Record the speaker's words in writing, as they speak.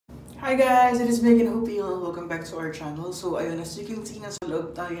Hi guys, it is Megan Hopiel. Welcome back to our channel. So ayun, as you can see, nasa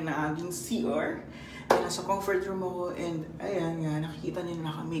loob tayo na ating CR. Ay, nasa comfort room ako and ayan nga, nakikita niyo na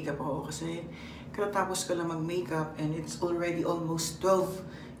naka-makeup ako kasi katapos ko lang mag-makeup and it's already almost 12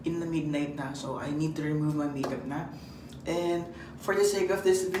 in the midnight na. So I need to remove my makeup na. And for the sake of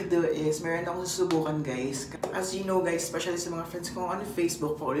this video is, meron akong susubukan guys. As you know guys, especially sa mga friends ko on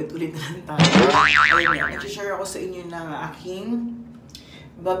Facebook, paulit-ulit na lang tayo. Ayun nga, nag-share ako sa inyo ng aking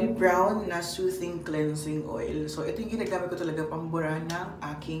Bobbi Brown na Soothing Cleansing Oil. So, ito yung ginagamit ko talaga pambura ng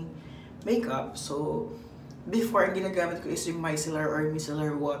aking makeup. So, before, ang ginagamit ko is yung micellar or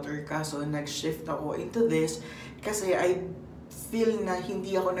micellar water. Kaso, nag-shift ako into this kasi I feel na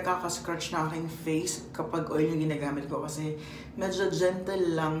hindi ako nakaka-scratch na aking face kapag oil yung ginagamit ko kasi medyo gentle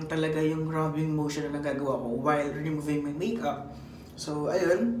lang talaga yung rubbing motion na nagagawa ko while removing my makeup. So,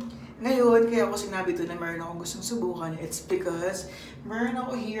 ayun. Ngayon, kaya ako sinabi to na meron akong gustong subukan. It's because meron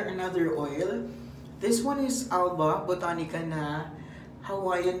ako here another oil. This one is Alba Botanica na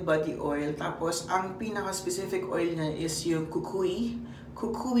Hawaiian body oil. Tapos, ang pinaka-specific oil niya is yung Kukui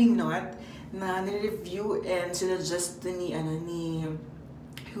nut na nireview and sinuggest ni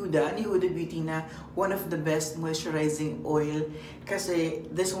Huda Beauty na one of the best moisturizing oil kasi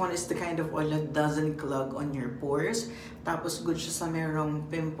this one is the kind of oil that doesn't clog on your pores. Tapos good siya sa merong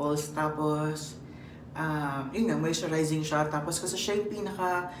pimples. Tapos yun nga, moisturizing siya. Tapos kasi siya yung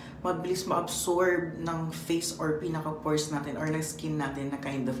pinaka mabilis ma-absorb ng face or pinaka pores natin or ng skin natin na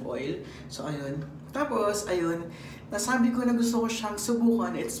kind of oil. So ayun. Tapos ayun, nasabi ko na gusto ko siyang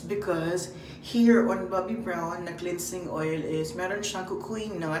subukan. It's because here on Bobbi Brown na cleansing oil is meron siyang kukui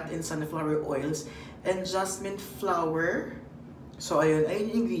nut and sunflower oils and jasmine flower. So ayun,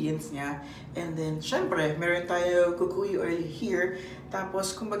 ayun yung ingredients niya. And then syempre, meron tayo kukui oil here.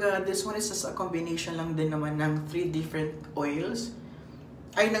 Tapos kumbaga this one is just a combination lang din naman ng 3 different oils.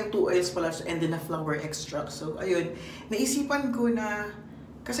 Ay, ng 2 oils pala and then a flower extract. So ayun, naisipan ko na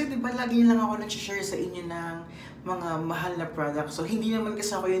kasi diba lagi lang ako nag-share sa inyo ng mga mahal na products. So hindi naman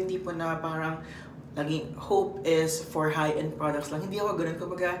kasi ako yung tipo na parang laging hope is for high-end products lang. Hindi ako ganun.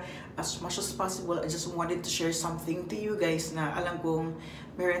 Kumbaga, as much as possible, I just wanted to share something to you guys na alam kong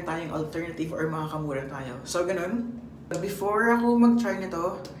meron tayong alternative or makakamura tayo. So ganun. Before ako mag-try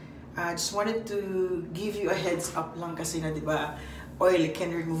nito, I just wanted to give you a heads up lang kasi na diba, oil can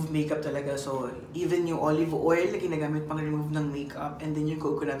remove makeup talaga. So, even yung olive oil na ginagamit pang remove ng makeup and then yung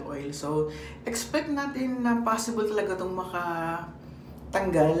coconut oil. So, expect natin na possible talaga itong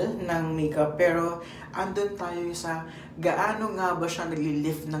makatanggal ng makeup. Pero, andun tayo sa gaano nga ba siya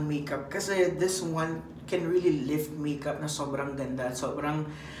nagli-lift ng makeup. Kasi this one can really lift makeup na sobrang ganda. Sobrang,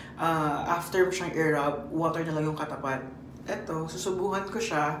 after mo siyang i-rub, water na lang yung katapat. Eto, susubukan ko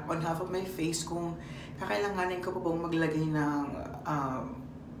siya on half of my face kung kakailanganin ko pa bang maglagay ng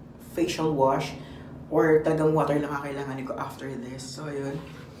facial wash or tagang water lang kakailanganin ko after this. So, ayun.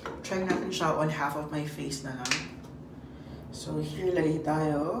 Try natin siya on half of my face na lang. So, here lagay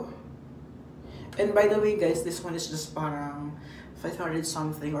tayo. And by the way, guys, this one is just parang 500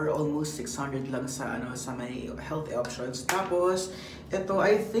 something or almost 600 lang sa sa may healthy options. Tapos, ito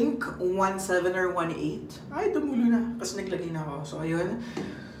I think 1.7 or 1.8. Ay, dumulo na kasi naglagay na ako. So, ayun.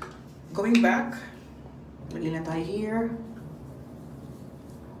 Going back. Lagyan na tayo here.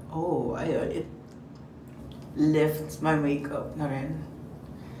 Oh, ayun. It lifts my makeup na rin.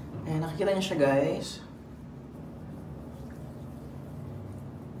 Ayan, nakikita niyo siya, guys.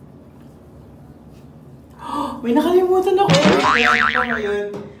 Oh, may nakalimutan ako!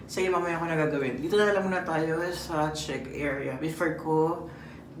 Ayun. Sige, mamaya ko na gagawin. Dito na lang muna tayo sa cheek area. Before ko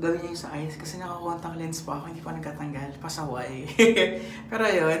gawin yung sa eyes kasi naka-contact lens pa ako, hindi pa nagkatanggal. Pasaway. Pero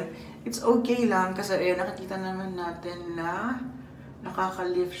ayun, it's okay lang kasi ayun, nakikita naman natin na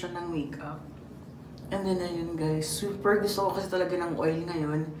nakaka-lift siya ng makeup. And then ayun guys, super gusto ko kasi talaga ng oil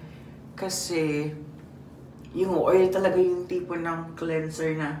ngayon kasi yung oil talaga yung tipo ng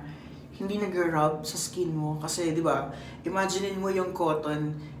cleanser na hindi nag-rub sa skin mo kasi di ba, imaginein mo yung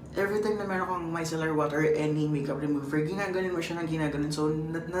cotton, every time na meron kang micellar water or any makeup remover, ginaganon mo siya ng ginaganon. So,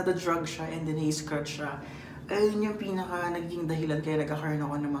 nada-drug siya and then i-scratch siya. Ayun yung pinaka naging dahilan kaya nagkakaroon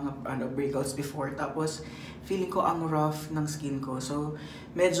ako ng mga breakouts before. Tapos, feeling ko ang rough ng skin ko. So,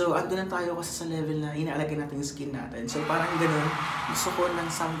 medyo ando na tayo kasi sa level na inaalaga natin yung skin natin. So, parang ganun. Gusto ko ng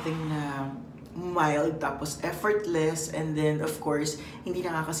something na mild, tapos effortless, and then, of course, hindi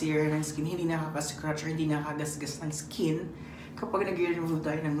nakakasira ng skin, hindi nakaka-scratch, or hindi nakakagasgas ng skin kapag nag-remove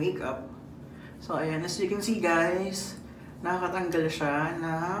tayo ng makeup. So, ayan. As you can see, guys, nakakatanggal siya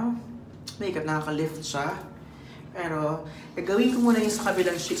ng makeup, nakaka-lift siya. Pero, gagawin ko muna yung sa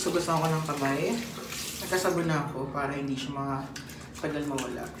kabilang cheek. So, gusto ko ng kamay. Nagkasabon na ako para hindi siya tagal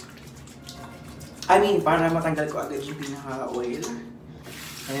mawala. Para matanggal ko agad yung pinaka-oil.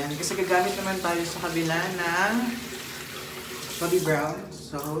 Ayan, kasi gagamit naman tayo sa kabila ng Bobbi Brown.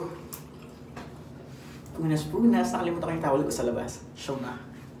 So, punas-punas. Nakalimutan ko yung towel ko sa labas. Show na.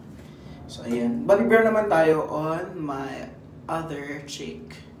 So, ayan. Bobbi Brown naman tayo on my other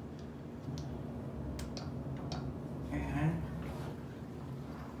cheek. Ayan.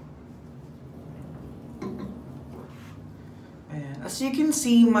 Ayan. As you can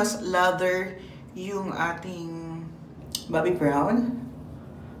see, mas lather yung ating Bobbi Brown.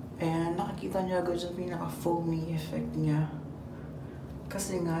 Ayan, nakikita niyo agad yung pinaka-foamy effect niya.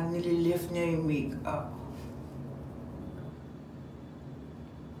 Kasi nga, nililift niya yung makeup.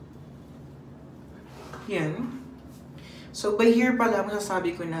 Yan. So, by here pala,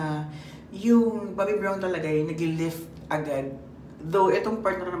 masasabi ko na yung Bobbi Brown talaga yung nag-lift agad. Though, itong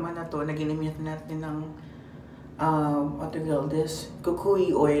partner naman na to, na ginamit natin ng what do you call this? Kukui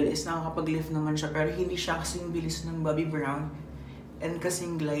oil is nakakapag-lift naman siya. Pero hindi siya kasing bilis ng Bobbi Brown and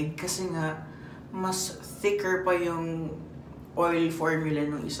kasing glide. Kasi nga, mas thicker pa yung oil formula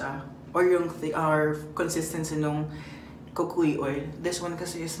nung isa. Or yung consistency nung kukui oil. This one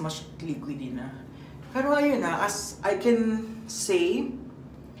kasi is much liquidy na. Pero ayun na, as I can say,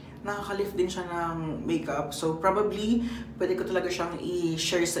 nakaka-lift din siya ng makeup. So probably, pwede ko talaga siyang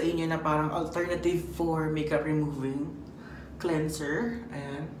i-share sa inyo na parang alternative for makeup removing cleanser.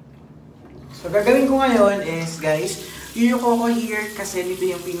 Ayan. So gagawin ko ngayon is, guys, yuyuko ko here kasi dito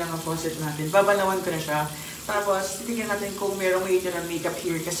yung pinaka-faucet natin. Babalawan ko na siya. Tapos, titignan natin kung merong natitirang makeup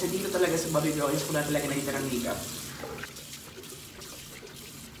here kasi dito talaga sa Bobbi Brown is wala talaga natitirang makeup.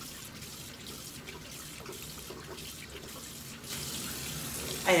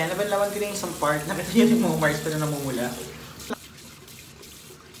 Ayan, laban-laban ko na yung isang part. Nakita nyo yung mga marks pa na namumula.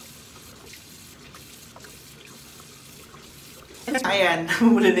 Ayan,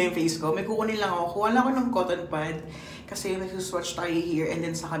 namumula na yung face ko. May kukunin lang ako. Kuha lang ako ng cotton pad. Kasi may swatch tayo here and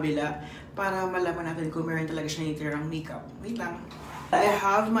then sa kabila. Para malaman natin kung meron talaga siya natitirang makeup. Wait lang. I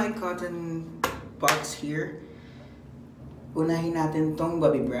have my cotton box here. Unahin natin tong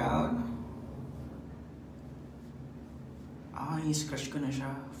Bobbi Brown. I-scratch ko na siya.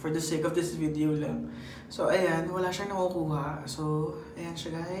 For the sake of this video lang. So, ayan. Wala siyang nakukuha. So, ayan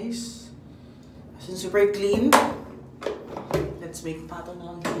siya, guys. As in, super clean. Let's make pattern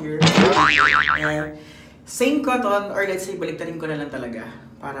na lang here. Ayan. Same cotton, or let's say, baliktarin ko na lang talaga.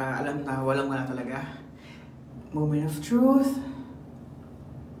 Para alam na walang-wala talaga. Moment of truth.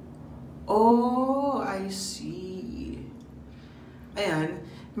 Oh, I see.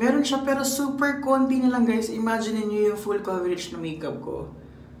 Ayan. Meron siya pero super konti na lang, guys. Imagine niyo yung full coverage ng makeup ko.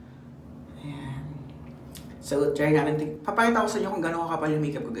 Ayan. So, try natin. Papakita ko sa inyo kung gano'n kakapal yung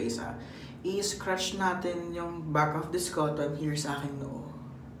makeup ko, guys, ha. I-scratch natin yung back of this cotton here sa aking noo.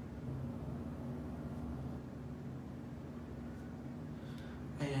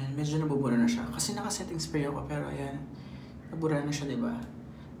 Ayan, medyo nabubura na siya. Kasi naka-setting spray ako, pero ayan. Nabura na siya, diba?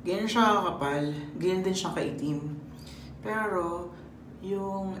 Ganyan siya kakapal. Ganyan din siya kaitim. Pero,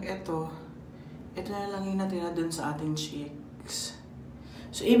 yung ito na lang yung natira dun sa ating cheeks.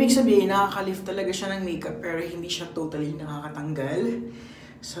 So, ibig sabihin, nakaka-lift talaga siya ng makeup pero hindi siya totally nakakatanggal.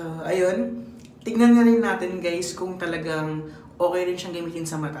 So, ayun. Tignan na rin natin, guys, kung talagang okay rin siyang gamitin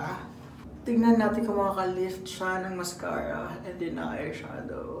sa mata. Tignan natin kung makaka-lift siya ng mascara and then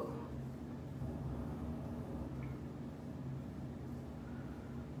eyeshadow.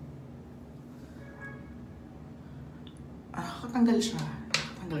 Nakakatanggal siya.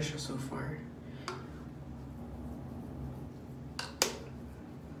 Nakakatanggal siya so far.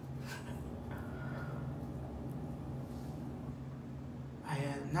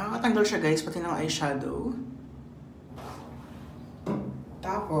 Ayan. Nakakatanggal siya, guys, pati ng eyeshadow.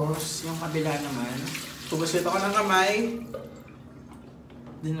 Tapos, yung kabila naman, pugusit ako ng kamay.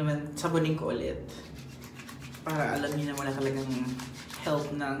 Din naman, sabunin ko ulit. Para alam niyo na wala talagang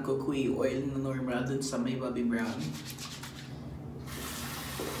help ng kukui oil na normal dun sa may Bobbi Brown.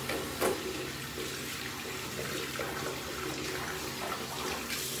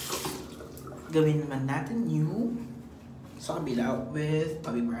 Gawin naman natin yung sa kabila with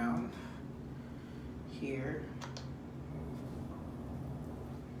Bobbi Brown. Here.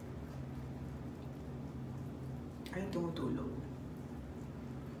 Ay, tumutulog.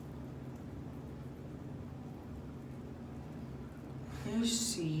 You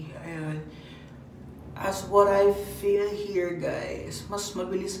see, ayan. As what I feel here, guys, mas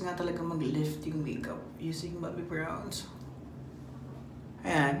mabilis nga talaga mag-lift yung makeup using Bobbi Browns.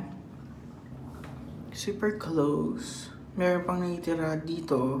 Ayan. Super close. Meron pang natitira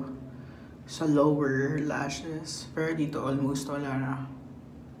dito sa lower lashes. Pero dito almost wala na.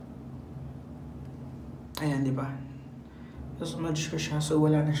 Ayan, di ba? So, smudge ko siya, so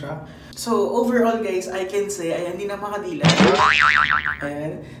wala na siya. So, overall guys, I can say, ayan, hindi na makadila.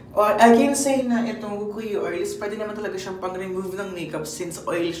 Ayan. Or, I can say na itong Wukuyu oils, pwede naman talaga siyang pang-remove ng makeup since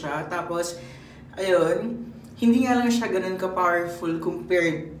oil siya. Tapos, ayun, hindi nga lang siya ganun ka-powerful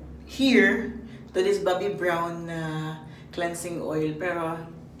compared here to this Bobbi Brown na cleansing oil. Pero,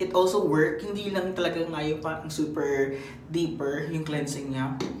 it also work. Hindi lang talaga nga yung parang super deeper yung cleansing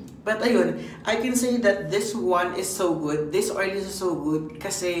niya. But ayun, I can say that this one is so good. This oil is so good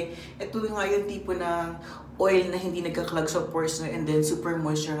kasi ito nga yung tipo ng oil na hindi nagka-clog sa pores na and then super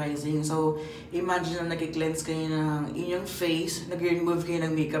moisturizing. So, imagine na nag-cleanse kayo ng inyong face, nag-remove kayo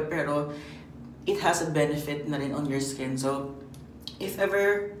ng makeup pero it has a benefit na rin on your skin. So, if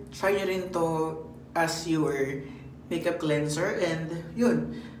ever, try nyo rin to as your makeup cleanser and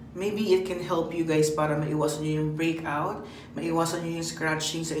yun. Maybe it can help you guys para maiwasan nyo yung breakout, maiwasan nyo yung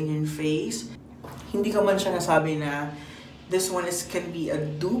scratching sa inyong face. Hindi ko man siya nasabi na this one can be a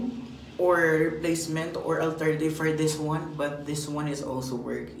dupe or replacement or alternative for this one, but this one is also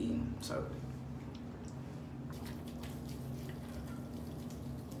working. So,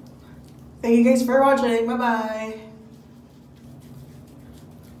 thank you guys for watching. Bye-bye!